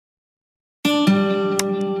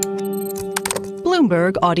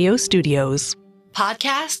Bloomberg Audio Studios.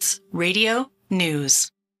 Podcasts, radio,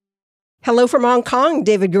 news. Hello from Hong Kong,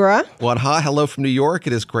 David Gura. Oanh, hello from New York.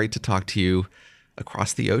 It is great to talk to you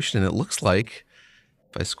across the ocean. And it looks like,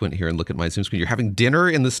 if I squint here and look at my Zoom screen, you're having dinner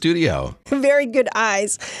in the studio. Very good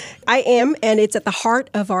eyes. I am, and it's at the heart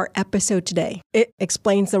of our episode today. It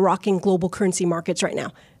explains the rocking global currency markets right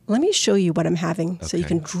now. Let me show you what I'm having so you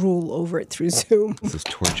can drool over it through Zoom. This is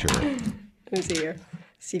torture. Let me see here.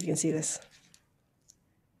 See if you can see this.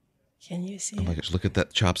 Can you see Oh my gosh, look at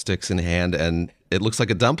that chopsticks in hand, and it looks like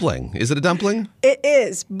a dumpling. Is it a dumpling? It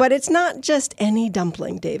is, but it's not just any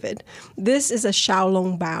dumpling, David. This is a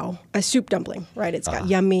xiaolongbao, a soup dumpling, right? It's got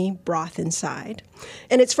yummy broth inside.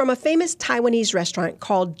 And it's from a famous Taiwanese restaurant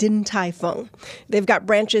called Din Tai Fung. They've got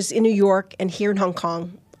branches in New York and here in Hong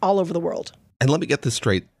Kong, all over the world. And let me get this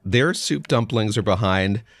straight. Their soup dumplings are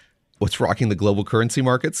behind what's rocking the global currency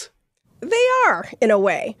markets? They are, in a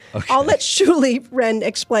way. Okay. I'll let Shuli Ren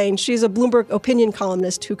explain. She's a Bloomberg Opinion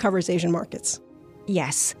columnist who covers Asian markets.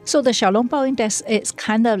 Yes. So the Xiaolongbao Index is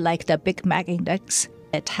kind of like the Big Mac Index.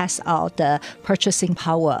 It tests out the purchasing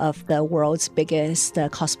power of the world's biggest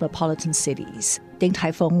cosmopolitan cities. Din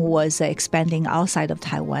Tai Fung was expanding outside of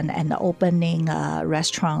Taiwan and opening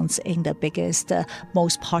restaurants in the biggest,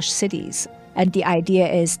 most posh cities. And the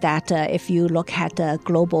idea is that if you look at the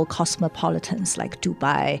global cosmopolitans like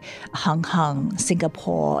Dubai, Hong Kong,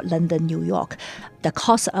 Singapore, London, New York, the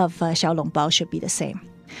cost of Xiaolongbao should be the same.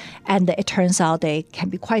 And it turns out they can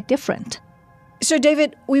be quite different. So,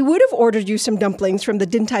 David, we would have ordered you some dumplings from the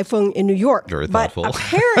Din Tai Fung in New York. Very thoughtful.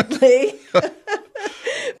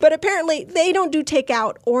 But apparently they don't do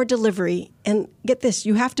takeout or delivery. And get this,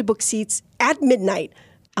 you have to book seats at midnight.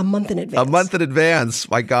 A month in advance. A month in advance.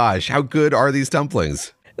 My gosh, how good are these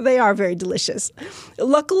dumplings? They are very delicious.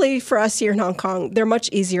 Luckily for us here in Hong Kong, they're much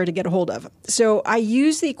easier to get a hold of. So I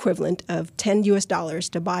use the equivalent of $10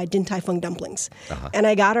 to buy Din Tai Fung dumplings. And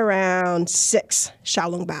I got around 6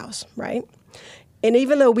 xiaolongbaos, right? And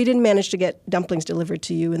even though we didn't manage to get dumplings delivered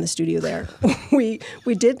to you in the studio there, we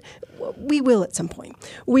will at some point.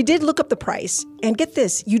 We did look up the price. And get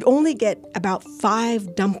this, you'd only get about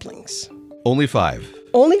 5 dumplings. Only 5.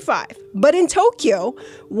 Only 5. But in Tokyo,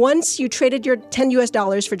 once you traded your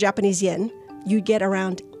 $10 for Japanese yen, you get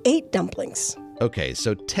around 8 dumplings. Okay,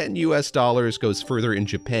 so $10 goes further in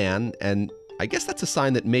Japan, and I guess that's a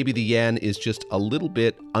sign that maybe the yen is just a little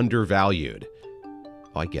bit undervalued.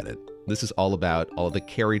 Oh, I get it. This is all about all of the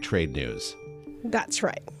carry trade news. That's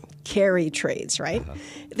right. Carry trades, right?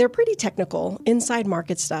 They're pretty technical, inside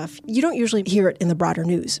market stuff. You don't usually hear it in the broader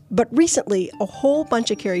news. But recently, a whole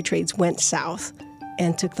bunch of carry trades went south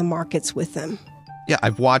and took the markets with them. Yeah,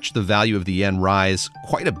 I've watched the value of the yen rise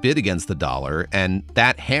quite a bit against the dollar, and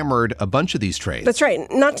that hammered a bunch of these trades. That's right.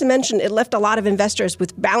 Not to mention, it left a lot of investors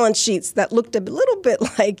with balance sheets that looked a little bit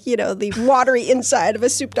like, the watery inside of a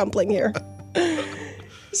soup dumpling here.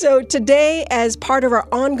 So today, as part of our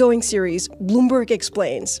ongoing series, Bloomberg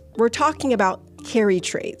Explains, we're talking about carry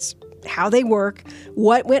trades, how they work,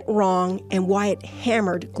 what went wrong, and why it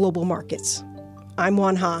hammered global markets. I'm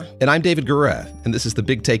Oanh. And I'm David Gura, and this is the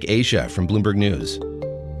Big Take Asia from Bloomberg News.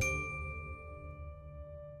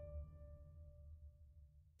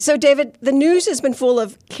 So, David, the news has been full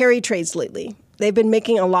of carry trades lately. They've been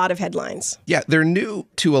making a lot of headlines. Yeah, they're new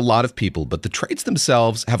to a lot of people, but the trades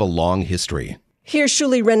themselves have a long history. Here's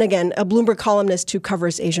Shuli Ren again, a Bloomberg columnist who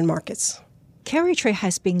covers Asian markets. Carry trade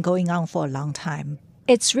has been going on for a long time.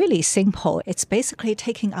 It's really simple. It's basically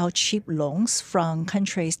taking out cheap loans from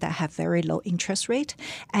countries that have very low interest rate,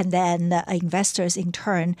 and then investors in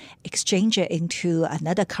turn exchange it into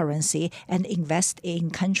another currency and invest in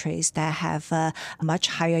countries that have much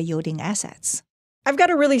higher yielding assets. I've got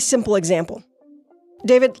a really simple example.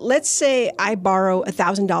 David, let's say I borrow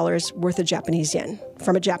 $1,000 worth of Japanese yen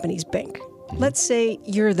from a Japanese bank. Let's say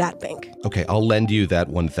you're that bank. Okay, I'll lend you that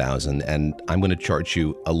 $1,000, and I'm going to charge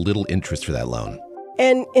you a little interest for that loan.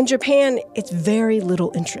 And in Japan, it's very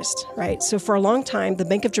little interest, right? So for a long time, the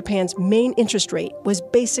Bank of Japan's main interest rate was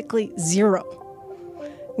basically 0.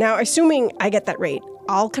 Now, assuming I get that rate,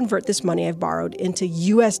 I'll convert this money I've borrowed into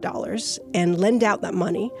US dollars and lend out that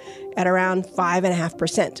money at around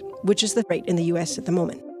 5.5%, which is the rate in the US at the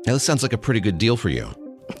moment. Now, this sounds like a pretty good deal for you.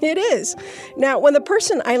 It is. Now, when the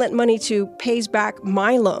person I lent money to pays back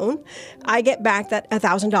my loan, I get back that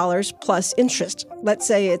 $1,000 plus interest. Let's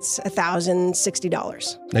say it's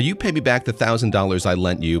 $1,060. Now, you pay me back the $1,000 I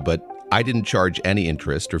lent you, but I didn't charge any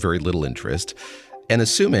interest or very little interest. And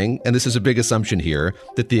assuming, and this is a big assumption here,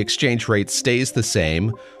 that the exchange rate stays the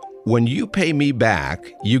same, when you pay me back,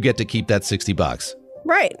 you get to keep that $60.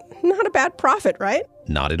 Right. Not a bad profit, right?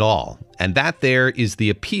 Not at all. And that there is the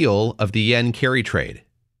appeal of the yen carry trade.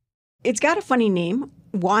 It's got a funny name.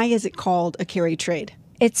 Why is it called a carry trade?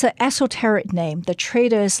 It's an esoteric name. The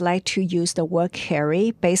traders like to use the word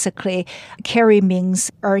carry. Basically, carry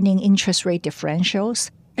means earning interest rate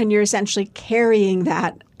differentials. And you're essentially carrying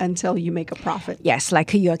that until you make a profit. Yes,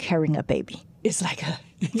 like you're carrying a baby. It's like a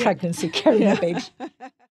pregnancy carrying a baby.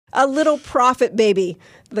 A little profit baby,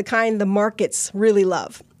 the kind the markets really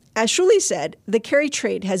love. As Shuli said, the carry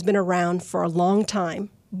trade has been around for a long time,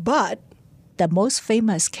 but the most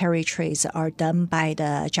famous carry trades are done by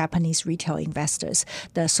the Japanese retail investors,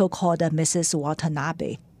 the so-called Mrs.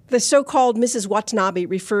 Watanabe. The so-called Mrs. Watanabe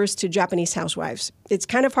refers to Japanese housewives. It's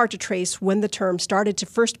kind of hard to trace when the term started to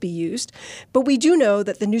first be used, but we do know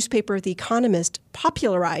that the newspaper The Economist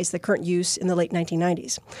popularized the current use in the late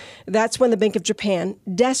 1990s. That's when the Bank of Japan,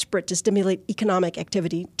 desperate to stimulate economic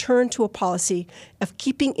activity, turned to a policy of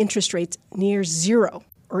keeping interest rates near zero,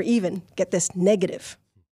 or even, get this, negative.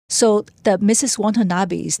 So the Mrs.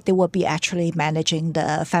 Watanabes, they will be actually managing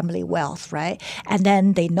the family wealth, right? And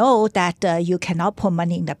then they know that you cannot put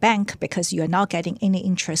money in the bank because you're not getting any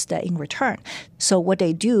interest in return. So what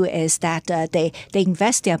they do is that they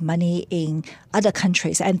invest their money in other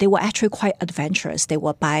countries, and they were actually quite adventurous. They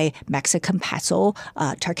will buy Mexican peso,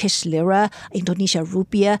 Turkish lira, Indonesian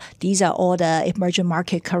rupiah. These are all the emerging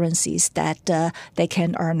market currencies that they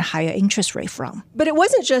can earn higher interest rate from. But it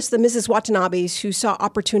wasn't just the Mrs. Watanabes who saw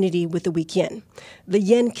opportunity with the weak yen. The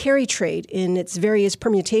yen carry trade in its various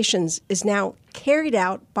permutations is now carried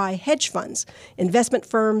out by hedge funds, investment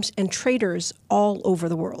firms, and traders all over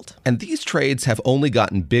the world. And these trades have only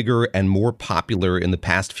gotten bigger and more popular in the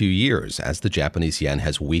past few years as the Japanese yen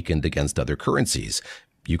has weakened against other currencies.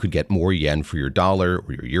 You could get more yen for your dollar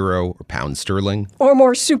or your euro or pound sterling. Or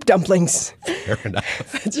more soup dumplings. Fair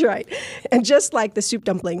enough. That's right. And just like the soup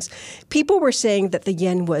dumplings, people were saying that the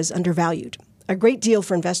yen was undervalued. A great deal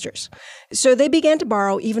for investors. So they began to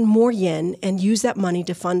borrow even more yen and use that money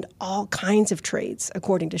to fund all kinds of trades,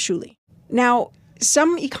 according to Shuli. Now,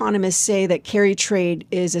 some economists say that carry trade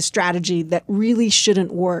is a strategy that really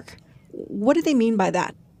shouldn't work. What do they mean by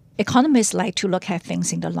that? Economists like to look at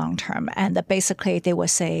things in the long term, and basically they will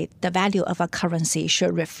say the value of a currency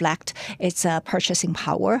should reflect its purchasing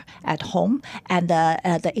power at home and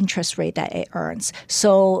the interest rate that it earns.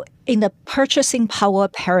 So in the purchasing power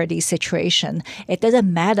parity situation, it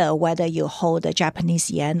doesn't matter whether you hold the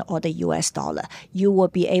Japanese yen or the US dollar. You will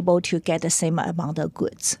be able to get the same amount of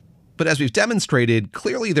goods. But as we've demonstrated,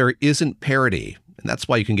 clearly there isn't parity. And that's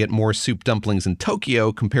why you can get more soup dumplings in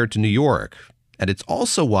Tokyo compared to New York. And it's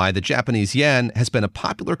also why the Japanese yen has been a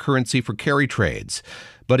popular currency for carry trades.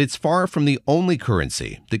 But it's far from the only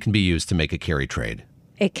currency that can be used to make a carry trade.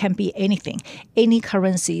 It can be anything. Any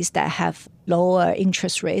currencies that have lower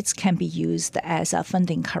interest rates can be used as a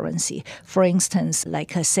funding currency. For instance,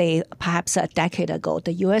 like say perhaps a decade ago,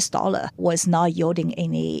 the US dollar was not yielding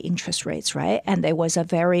any interest rates, right? And it was a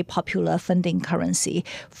very popular funding currency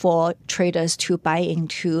for traders to buy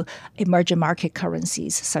into emerging market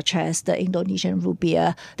currencies such as the Indonesian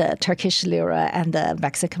rupiah, the Turkish lira, and the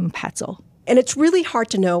Mexican peso. And it's really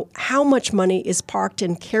hard to know how much money is parked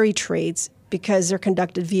in carry trades because they're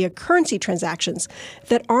conducted via currency transactions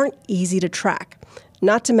that aren't easy to track.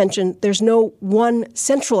 Not to mention, there's no one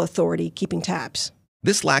central authority keeping tabs.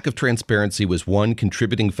 This lack of transparency was one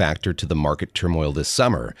contributing factor to the market turmoil this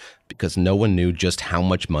summer, because no one knew just how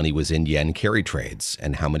much money was in yen carry trades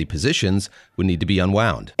and how many positions would need to be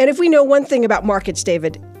unwound. And if we know one thing about markets,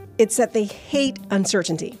 David, it's that they hate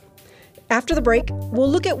uncertainty. After the break,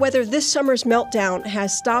 we'll look at whether this summer's meltdown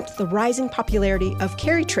has stopped the rising popularity of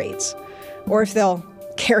carry trades, or if they'll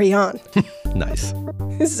carry on. Nice.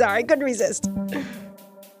 Sorry, couldn't resist.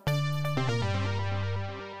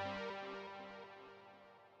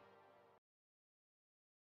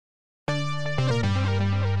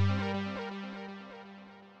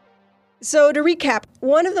 So to recap,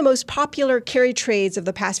 one of the most popular carry trades of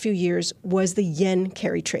the past few years was the yen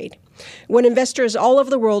carry trade, when investors all over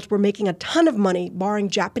the world were making a ton of money borrowing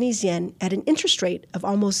Japanese yen at an interest rate of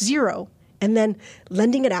almost zero and then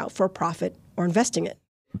lending it out for a profit or investing it.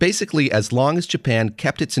 Basically, as long as Japan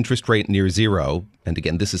kept its interest rate near zero, and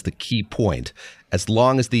again, this is the key point, as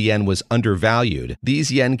long as the yen was undervalued,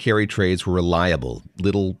 these yen carry trades were reliable,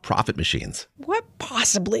 little profit machines. What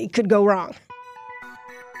possibly could go wrong?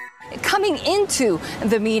 Coming into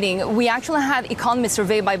the meeting, we actually had economists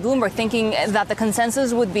surveyed by Bloomberg thinking that the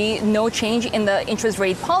consensus would be no change in the interest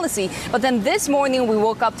rate policy. But then this morning, we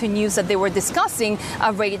woke up to news that they were discussing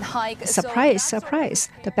a rate hike. Surprise.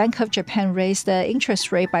 The Bank of Japan raised the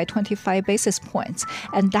interest rate by 25 basis points,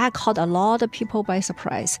 and that caught a lot of people by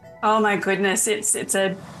surprise. Oh my goodness, it's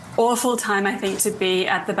a awful time, I think, to be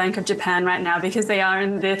at the Bank of Japan right now, because they are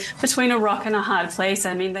between a rock and a hard place.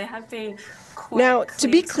 I mean, they have been quite Now, to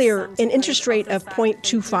be clear, an interest rate of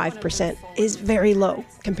 0.25% is very low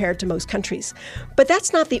compared to most countries. But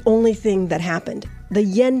that's not the only thing that happened. The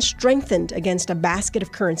yen strengthened against a basket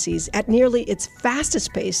of currencies at nearly its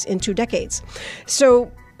fastest pace in 2 decades.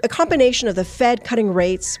 So a combination of the Fed cutting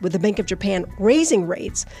rates with the Bank of Japan raising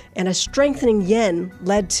rates and a strengthening yen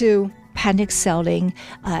led to panic selling,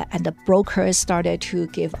 and the brokers started to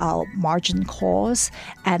give out margin calls,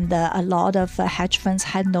 and a lot of hedge funds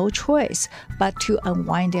had no choice but to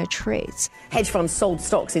unwind their trades. Hedge funds sold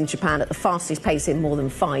stocks in Japan at the fastest pace in more than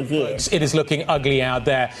 5 years. It is looking ugly out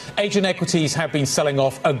there. Asian equities have been selling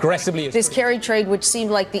off aggressively. This carry trade, which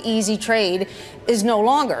seemed like the easy trade, is no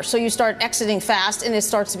longer. So you start exiting fast, and it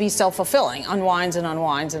starts to be self-fulfilling, unwinds and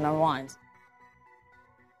unwinds and unwinds.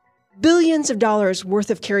 Billions of dollars worth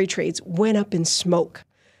of carry trades went up in smoke.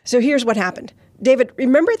 So here's what happened. David,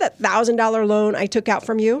 remember that $1,000 loan I took out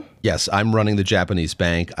from you? Yes, I'm running the Japanese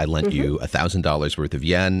bank. I lent you $1,000 worth of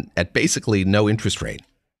yen at basically no interest rate.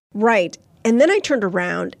 Right. And then I turned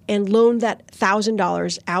around and loaned that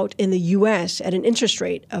 $1,000 out in the U.S. at an interest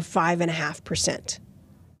rate of 5.5%.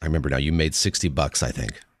 I remember now, you made $60, I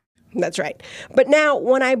think. That's right. But now,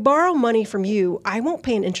 when I borrow money from you, I won't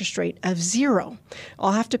pay an interest rate of 0.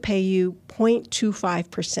 I'll have to pay you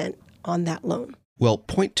 0.25% on that loan. Well,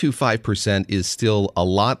 0.25% is still a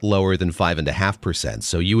lot lower than 5.5%.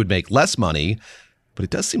 So you would make less money, but it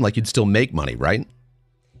does seem like you'd still make money, right?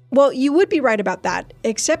 Well, you would be right about that,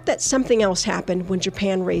 except that something else happened when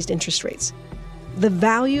Japan raised interest rates. The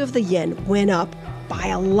value of the yen went up by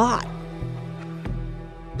a lot.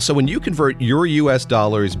 So when you convert your U.S.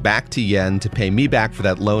 dollars back to yen to pay me back for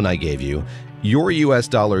that loan I gave you, your U.S.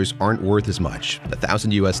 dollars aren't worth as much.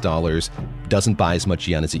 $1,000 U.S. dollars doesn't buy as much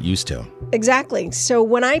yen as it used to. Exactly. So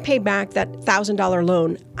when I pay back that $1,000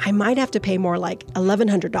 loan, I might have to pay more like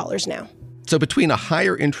 $1,100 now. So between a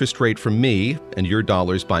higher interest rate from me and your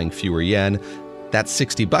dollars buying fewer yen, that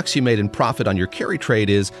 $60 you made in profit on your carry trade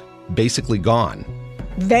is basically gone.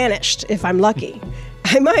 Vanished, if I'm lucky.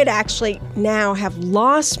 I might actually now have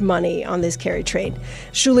lost money on this carry trade.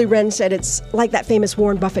 Shuli Ren said it's like that famous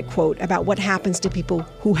Warren Buffett quote about what happens to people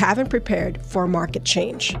who haven't prepared for a market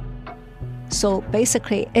change. So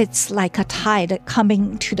basically, it's like a tide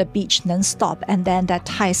coming to the beach nonstop, and then that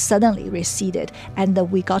tide suddenly receded, and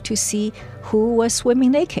we got to see who was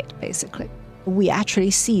swimming naked, basically. We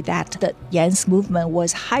actually see that the yen's movement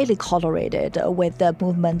was highly correlated with the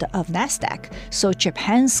movement of NASDAQ. So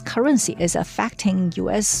Japan's currency is affecting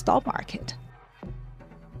U.S. stock market.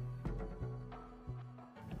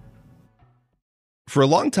 For a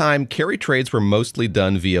long time, carry trades were mostly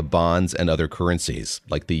done via bonds and other currencies,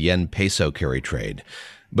 like the yen-peso carry trade.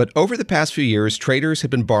 But over the past few years, traders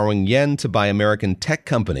have been borrowing yen to buy American tech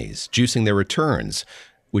companies, juicing their returns,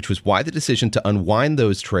 which was why the decision to unwind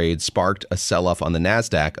those trades sparked a sell-off on the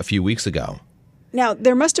NASDAQ a few weeks ago. Now,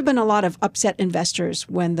 there must have been a lot of upset investors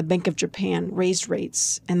when the Bank of Japan raised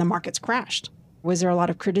rates and the markets crashed. Was there a lot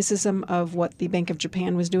of criticism of what the Bank of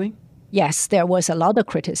Japan was doing? Yes, there was a lot of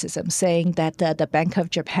criticism saying that the Bank of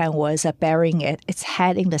Japan was burying its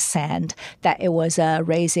head in the sand, that it was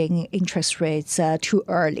raising interest rates too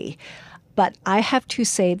early. But I have to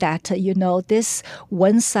say that, this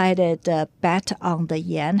one-sided bet on the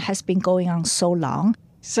yen has been going on so long.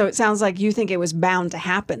 So it sounds like you think it was bound to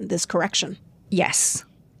happen, this correction. Yes,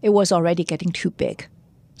 it was already getting too big.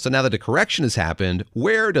 So now that a correction has happened,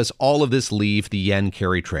 where does all of this leave the yen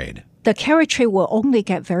carry trade? The carry trade will only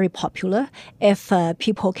get very popular if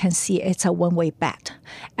people can see it's a one-way bet.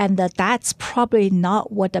 And that's probably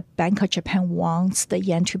not what the Bank of Japan wants the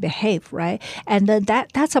yen to behave, right? And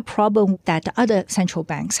that's a problem that other central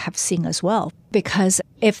banks have seen as well. Because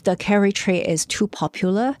if the carry trade is too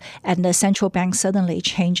popular and the central bank suddenly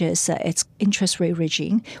changes its interest rate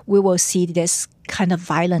regime, we will see this kind of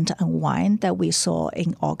violent unwind that we saw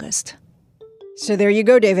in August. So there you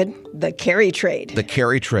go, David, the carry trade. The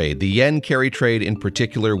carry trade. The yen carry trade in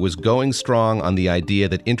particular was going strong on the idea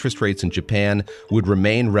that interest rates in Japan would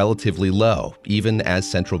remain relatively low, even as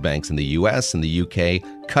central banks in the US and the UK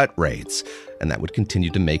cut rates. And that would continue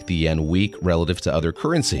to make the yen weak relative to other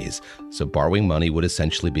currencies. So borrowing money would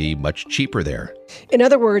essentially be much cheaper there. In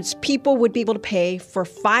other words, people would be able to pay for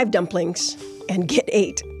 5 dumplings and get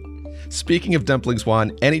 8. Speaking of dumplings,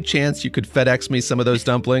 Juan, any chance you could FedEx me some of those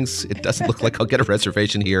dumplings? It doesn't look like I'll get a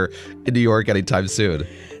reservation here in New York anytime soon.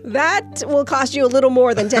 That will cost you a little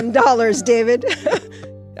more than $10, David.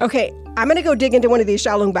 Okay, I'm going to go dig into one of these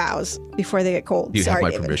xiaolong baos before they get cold. You Sorry, have my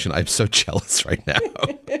David. permission. I'm so jealous right now.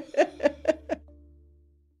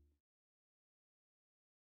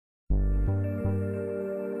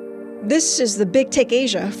 This is the Big Take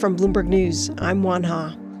Asia from Bloomberg News. I'm Oanh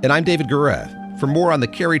Ha. And I'm David Gura. For more on the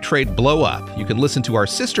carry trade blow-up, you can listen to our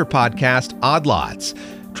sister podcast, Odd Lots.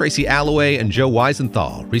 Tracy Alloway and Joe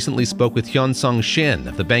Weisenthal recently spoke with Hyun-Sung Shin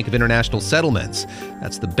of the Bank of International Settlements.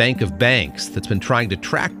 That's the bank of banks that's been trying to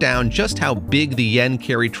track down just how big the yen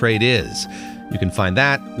carry trade is. You can find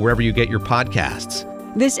that wherever you get your podcasts.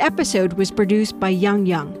 This episode was produced by Yang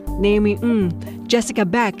Yang, Naomi Ng, Jessica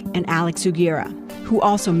Beck, and Alex Ugira, who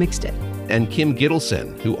also mixed it. And Kim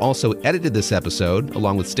Gittleson, who also edited this episode,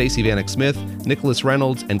 along with Stacey Vanek Smith, Nicholas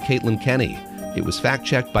Reynolds, and Caitlin Kenny. It was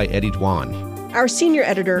fact-checked by Eddie Dwan. Our senior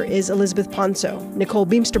editor is Elizabeth Ponso. Nicole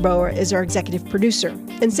Beamsterboer is our executive producer.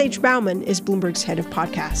 And Sage Bauman is Bloomberg's head of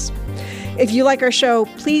podcasts. If you like our show,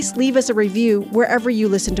 please leave us a review wherever you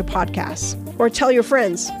listen to podcasts. Or tell your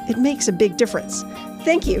friends. It makes a big difference.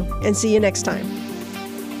 Thank you, and see you next time.